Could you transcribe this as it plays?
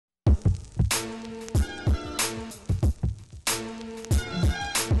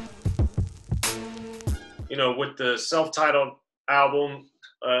You know, with the self-titled album,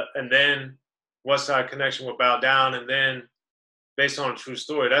 and then West Side Connection with Bow Down, and then Based on a True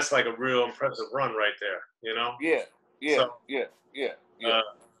Story, that's like a real impressive run right there, you know? Yeah, yeah, So, yeah.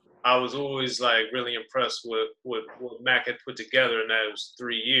 I was always like really impressed with what Mac had put together in those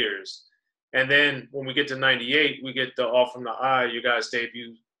 3 years. And then when we get to 98, we get the All From the Eye, you guys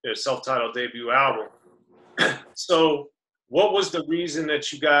debut, their self-titled debut album. So what was the reason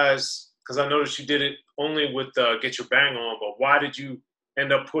that you guys, because I noticed you did it only with Get Your Bang On, but why did you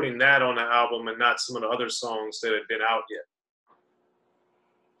end up putting that on the album and not some of the other songs that had been out yet?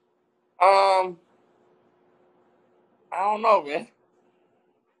 I don't know, man.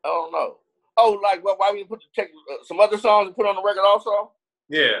 I don't know. Oh, like what? Why we take some other songs and put on the record also?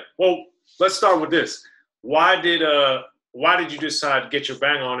 Yeah. Well, let's start with this. Why did you decide to Get Your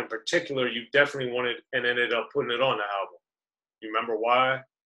Bang On in particular? You definitely wanted and ended up putting it on the album. You remember why?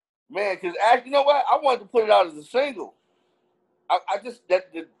 Man, because you know what? I wanted to put it out as a single. I just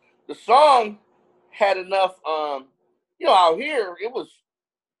that the song had enough. You know, out here it was,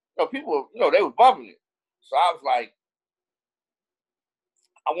 you know, people, you know, they was bumping it. So I was like,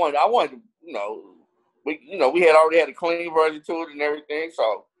 I wanted to, you know, we had already had a clean version to it and everything.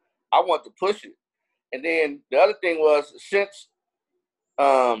 So I wanted to push it. And then the other thing was, since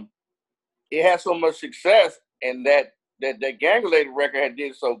it had so much success and that Gang Related record had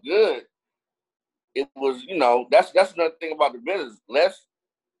did so good, it was, you know, that's another thing about the business.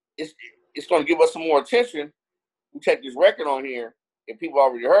 It's going to give us some more attention. We take this record on here, and people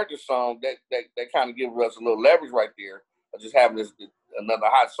already heard this song. That kind of gives us a little leverage right there of just having this another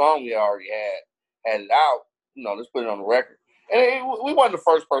hot song we already had it out. You know, let's put it on the record. And we wasn't the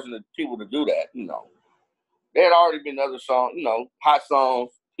first people to do that. You know, there had already been other songs, you know, hot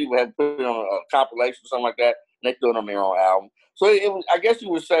songs. People had put it on a compilation or something like that, and they threw it on their own album. So it was, I guess you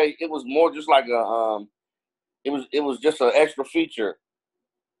would say, it was more just like it was just an extra feature.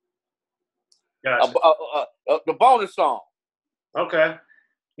 Gotcha. The bonus song. Okay.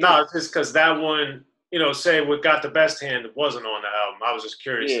 No, it's just because that one, you know, say what Got the Best Hand wasn't on the album. I was just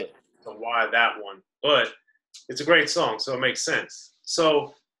curious to why that one. But it's a great song, so it makes sense.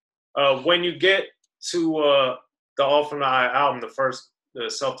 So when you get to the All From the Eye album, the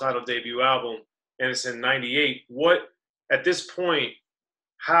self-titled debut album, and it's in 98, at this point,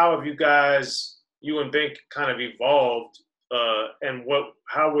 how have you and Bink kind of evolved, and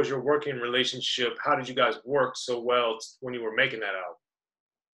how was your working relationship? How did you guys work so well when you were making that album?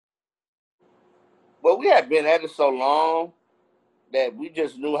 Well, we had been at it so long that we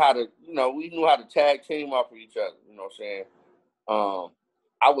just knew how to, you know, we knew how to tag team off of each other. You know what I'm saying?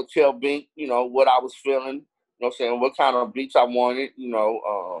 I would tell Bink, you know, what I was feeling. You know what I'm saying? What kind of beats I wanted. You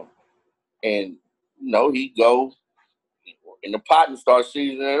know, and you know, he'd go in the pot and start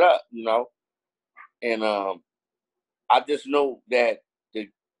seasoning it up. You know, and I just know that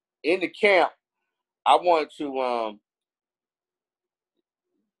in the camp, I wanted to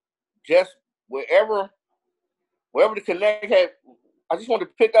just wherever the connect had, I just wanted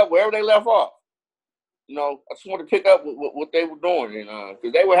to pick up wherever they left off. You know, I just wanted to pick up what they were doing, and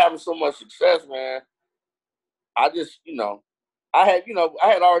because they were having so much success, man. I just, you know, I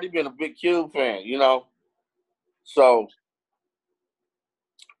had already been a big Cube fan, you know, so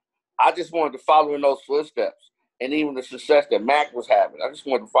I just wanted to follow in those footsteps, and even the success that Mac was having, I just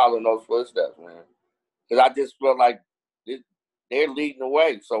wanted to follow in those footsteps, man, because I just felt like they're leading the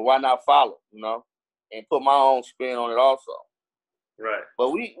way, so why not follow, you know, and put my own spin on it also. Right.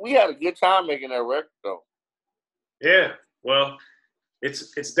 But we had a good time making that record, though. Yeah. Well,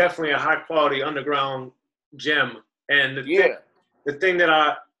 it's definitely a high quality underground gem, and the thing that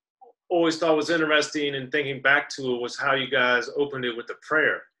I always thought was interesting in thinking back to it was how you guys opened it with the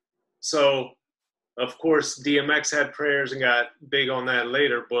prayer. So, of course, DMX had prayers and got big on that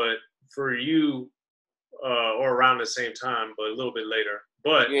later, but for you, or around the same time, but a little bit later.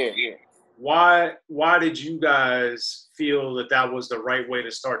 But why did you guys feel that was the right way to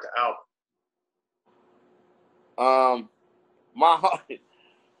start the album? My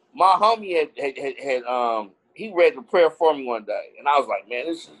homie had he read the prayer for me one day, and I was like, man,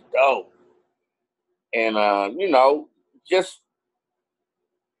 this is dope. And you know, just,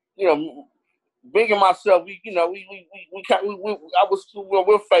 you know, Big and myself, we're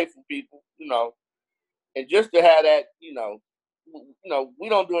faithful people, you know, and just to have that, you know, we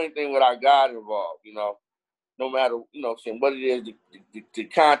don't do anything without God involved, you know, no matter, you know what I'm saying, what it is, the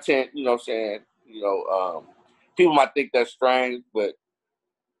content, you know what I'm saying, you know, people might think that's strange, but,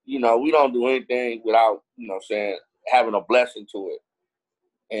 you know, we don't do anything without, you know what I'm saying, having a blessing to it.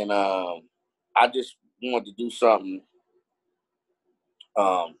 And I just wanted to do something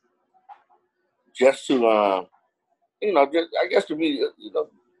just to just, I guess to be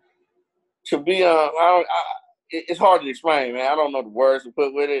it's hard to explain, man. I don't know the words to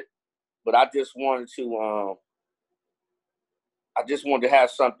put with it, but I just wanted to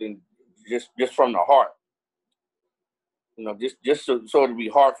have something just from the heart. Just so to be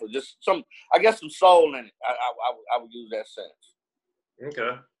heartful, just some soul in it. I would use that sense.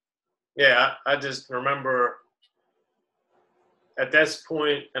 Okay. Yeah, I just remember at this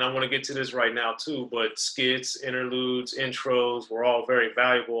point, and I want to get to this right now too, but skits, interludes, intros were all very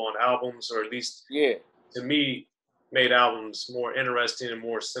valuable on albums, or at least to me, made albums more interesting and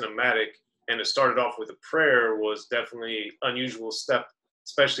more cinematic. And it started off with a prayer was definitely an unusual step,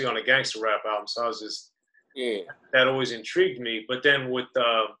 especially on a gangster rap album. So I was just, that always intrigued me. But then with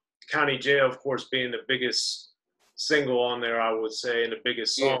County Jail, of course, being the biggest single on there, I would say, and the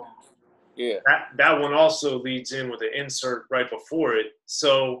biggest song. Yeah. That one also leads in with an insert right before it.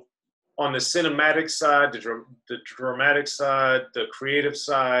 So on the cinematic side, the dramatic side, the creative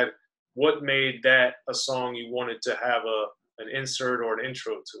side, what made that a song you wanted to have an insert or an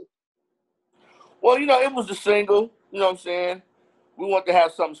intro to? Well, it was the single, you know what I'm saying? We wanted to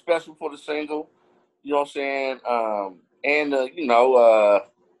have something special for the single, you know what I'm saying? And like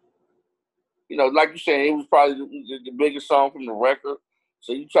you said, it was probably the biggest song from the record.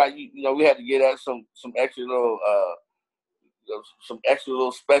 So we had to get that some extra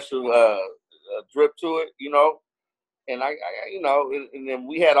little special drip to it, And and then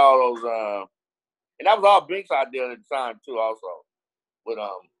we had all those, and that was all Bink's idea at the time too, also, with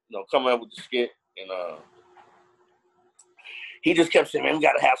coming up with the skit, and he just kept saying, "Man, we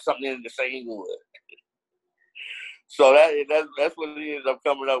got to have something in the single with." So that's what he ended up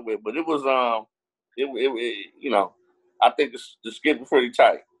coming up with. But it was I think the skit was pretty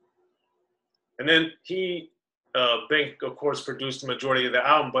tight. And then Bink, of course, produced the majority of the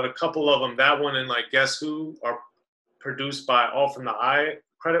album, but a couple of them, that one and like Guess Who, are produced by AllFrumTha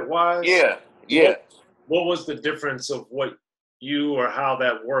credit-wise. Yeah. What was the difference of what you or how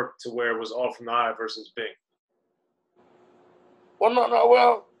that worked to where it was AllFrumTha versus Bink?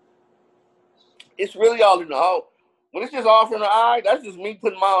 Well, it's really all in the whole. When it's just AllFrumTha, that's just me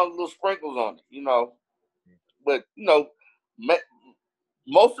putting my own little sprinkles on it, But,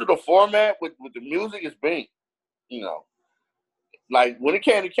 most of the format with the music is Bink, Like, when it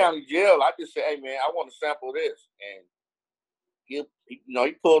came to County Jail, I just said, "Hey, man, I want to sample this." And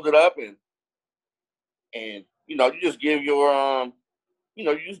he pulled it up, and you just give your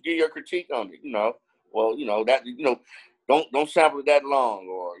critique on it. Well, that don't sample it that long,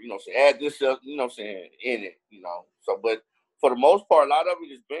 or say add this, saying in it, So, but for the most part, a lot of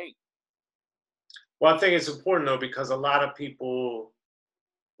it is Bink. Well, I think it's important though, because a lot of people,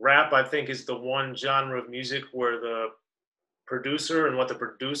 rap, I think, is the one genre of music where the producer and what the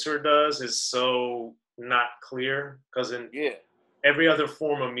producer does is so not clear, because in every other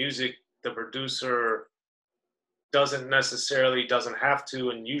form of music, the producer doesn't have to,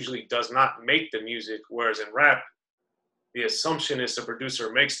 and usually does not make the music, whereas in rap, the assumption is the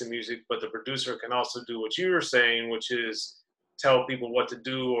producer makes the music, but the producer can also do what you were saying, which is tell people what to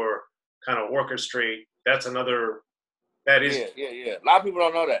do or kind of orchestrate. That's another, that is. Yeah. A lot of people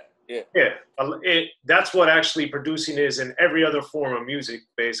don't know that. Yeah. That's what actually producing is in every other form of music,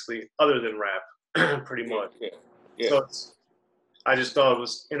 basically, other than rap, pretty much. Yeah. So I just thought it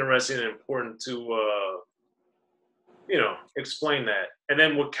was interesting and important to, explain that. And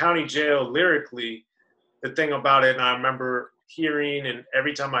then with County Jail, lyrically, the thing about it, and I remember hearing, and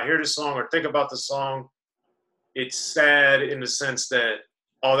every time I hear the song or think about the song, it's sad in the sense that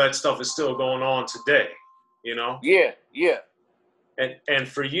all that stuff is still going on today, Yeah. And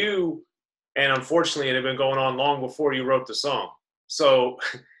for you, and unfortunately, it had been going on long before you wrote the song. So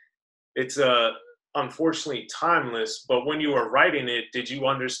it's unfortunately timeless, but when you were writing it, did you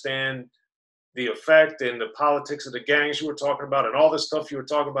understand the effect and the politics of the gangs you were talking about and all the stuff you were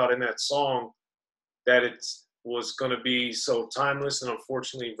talking about in that song, that it was going to be so timeless and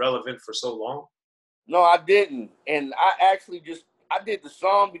unfortunately relevant for so long? No, I didn't. And I actually I did the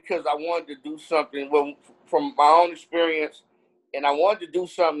song because I wanted to do something from my own experience, and I wanted to do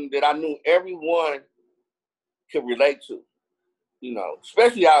something that I knew everyone could relate to,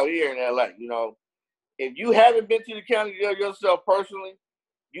 especially out here in LA. If you haven't been to the county jail yourself personally,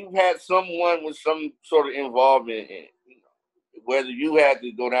 you've had someone with some sort of involvement in it. Whether you had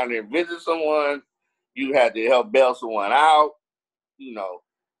to go down there and visit someone, you had to help bail someone out,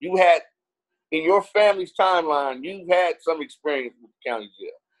 you had, in your family's timeline, you've had some experience with the county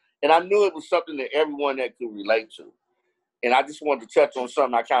jail. And I knew it was something that everyone that could relate to. And I just wanted to touch on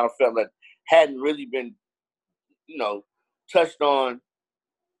something I kind of felt that hadn't really been, touched on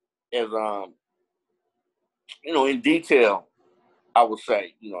as in detail, I would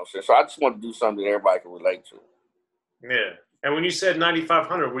say, so I just want to do something that everybody can relate to. Yeah. And when you said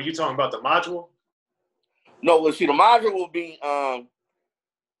 9500, were you talking about the module? No, well, see, the module will be the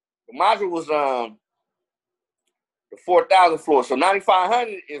module was the 4,000 floor. So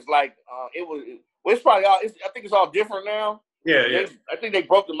 9500 is like it's probably all. I think it's all different now. Yeah. I think they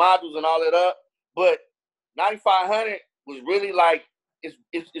broke the modules and all that up, but 9500 was really like it's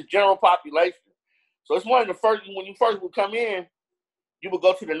general population. So it's one of the first, when you first would come in, you would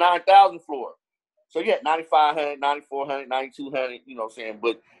go to the 9,000 floor. So you had 9,500, 9,400, 9,200, you know what I'm saying?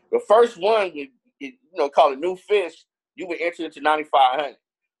 But the first one, called a new fish, you would enter into 9,500.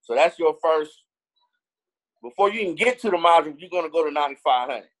 So that's your first, before you even get to the module, you're going to go to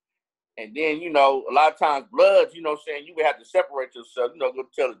 9,500. And then, a lot of times bloods, you know what I'm saying, you would have to separate yourself, go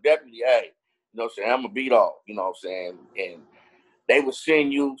tell the deputy, hey, you know what I'm saying, I'm a beat off, you know what I'm saying? And they would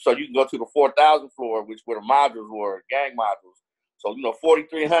send you so you can go to the 4,000 floor, which where the modules were, gang modules. So,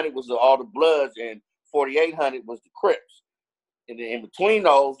 4,300 was all the bloods and 4,800 was the Crips. And then in between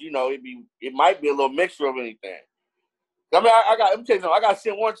those, it might be a little mixture of anything. I mean, let me tell you something. I got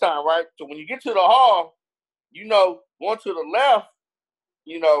sent one time, right? So when you get to the hall, going to the left,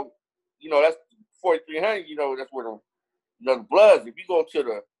 that's 4,300, that's where the bloods. If you go to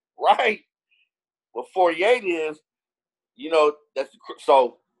the right, where 48 is, that's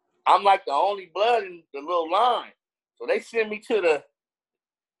so I'm like the only blood in the little line. So they send me to the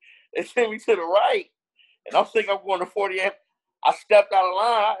right, and I'm thinking I'm going to 48. I stepped out of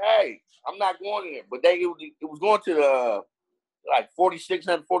line. I'm not going in there. But it was going to the like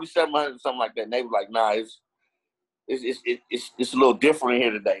 4,600, 4,700, something like that. And they were like, nah, it's a little different in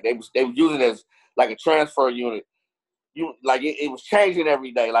here today. They was using it as like a transfer unit. It was changing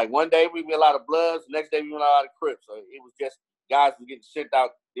every day. Like one day we be a lot of Bloods, the next day we be a lot of Crips. So it was just guys were getting sent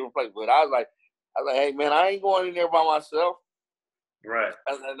out different places. But I was like, hey man, I ain't going in there by myself. Right.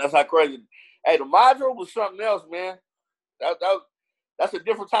 That's how crazy. Hey, the module was something else, man. That's a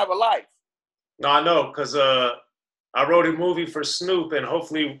different type of life. No, I know, because I wrote a movie for Snoop, and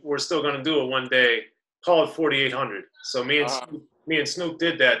hopefully we're still going to do it one day, called 4,800. So me and Snoop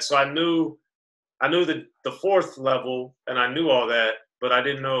did that. So I knew the fourth level, and I knew all that, but I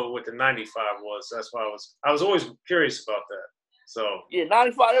didn't know what the 95 was. That's why I was always curious about that. So yeah,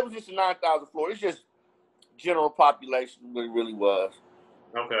 95. It was just a 9,000 floor. It's just general population. What it really was.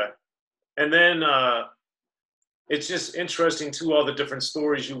 Okay, and then it's just interesting too, all the different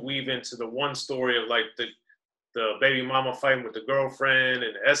stories you weave into the one story of like the baby mama fighting with the girlfriend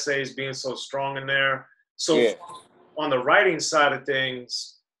and the essays being so strong in there. So yeah. On the writing side of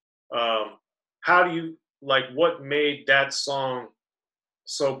things, how do you, what made that song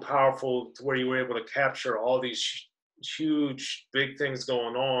so powerful to where you were able to capture all these huge, big things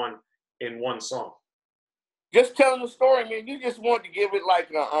going on in one song? Just telling the story, man. You just want to give it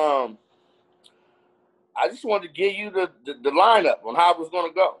like a, I just wanted to give you the lineup on how it was going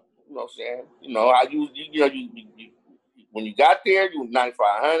to go. You know what I'm saying? You when you got there, you was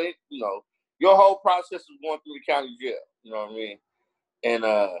 9,500. Your whole process was going through the county jail. You know what I mean? And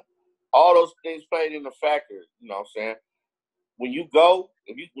all those things played in the factor. You know what I'm saying? When you go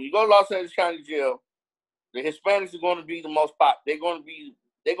to Los Angeles County Jail, the Hispanics are going to be the most they're going to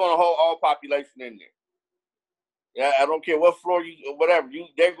hold all population in there. Yeah, I don't care what floor whatever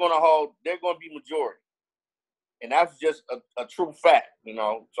they're going to be majority. And that's just a true fact, So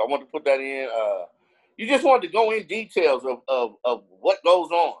I want to put that in. You just wanted to go in details of what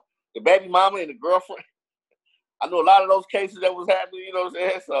goes on. The baby mama and the girlfriend. I know a lot of those cases that was happening, you know what I'm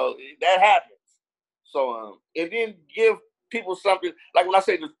saying? So that happens. So and then give people something, like when I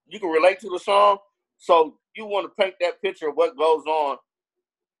say you can relate to the song, so you want to paint that picture of what goes on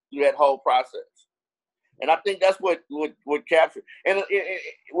through that whole process. And I think that's what captured, and it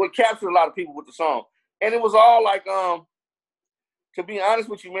would capture a lot of people with the song. And it was all like, to be honest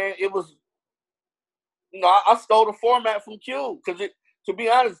with you, man, it was, I stole the format from Q. Because to be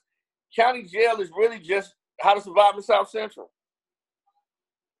honest, county jail is really just how to survive in South Central.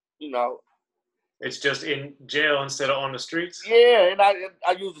 It's just in jail instead of on the streets? Yeah, and I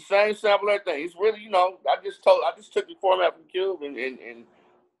use the same sample, everything. It's really, I just took the format from Q and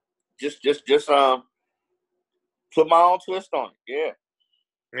just put my own twist on it. Yeah.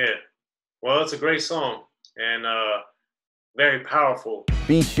 Yeah. Well, it's a great song. And very powerful.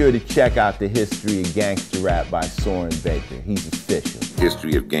 Be sure to check out The History of Gangster Rap by Soren Baker. He's official.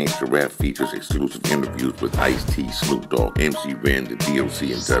 History of Gangster Rap features exclusive interviews with Ice-T, Snoop Dogg, MC Ren, the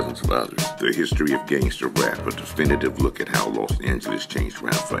D.O.C, and dozens of others. The History of Gangster Rap, a definitive look at how Los Angeles changed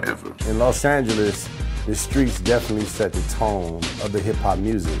rap forever. In Los Angeles, the streets definitely set the tone of the hip-hop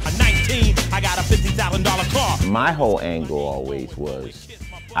music. At 19, I got a $50,000 car. My whole angle always was,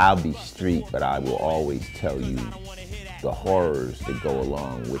 I'll be street, but I will always tell you the horrors that go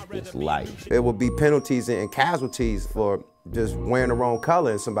along with this life. There will be penalties and casualties for just wearing the wrong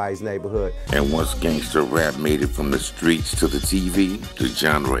color in somebody's neighborhood. And once gangster rap made it from the streets to the TV, the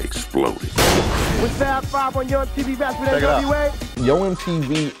genre exploded. With Fab 5 on Yo MTV Best with NWA. Yo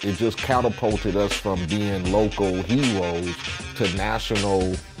MTV, it just catapulted us from being local heroes to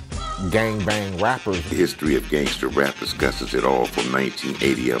national gangbang rappers. The History of Gangster Rap discusses it all from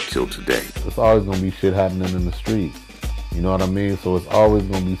 1980 up till today. It's always gonna be shit happening in the street. You know what I mean? So it's always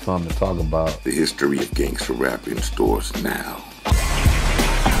gonna be something to talk about. The History of Gangster Rap in stores now.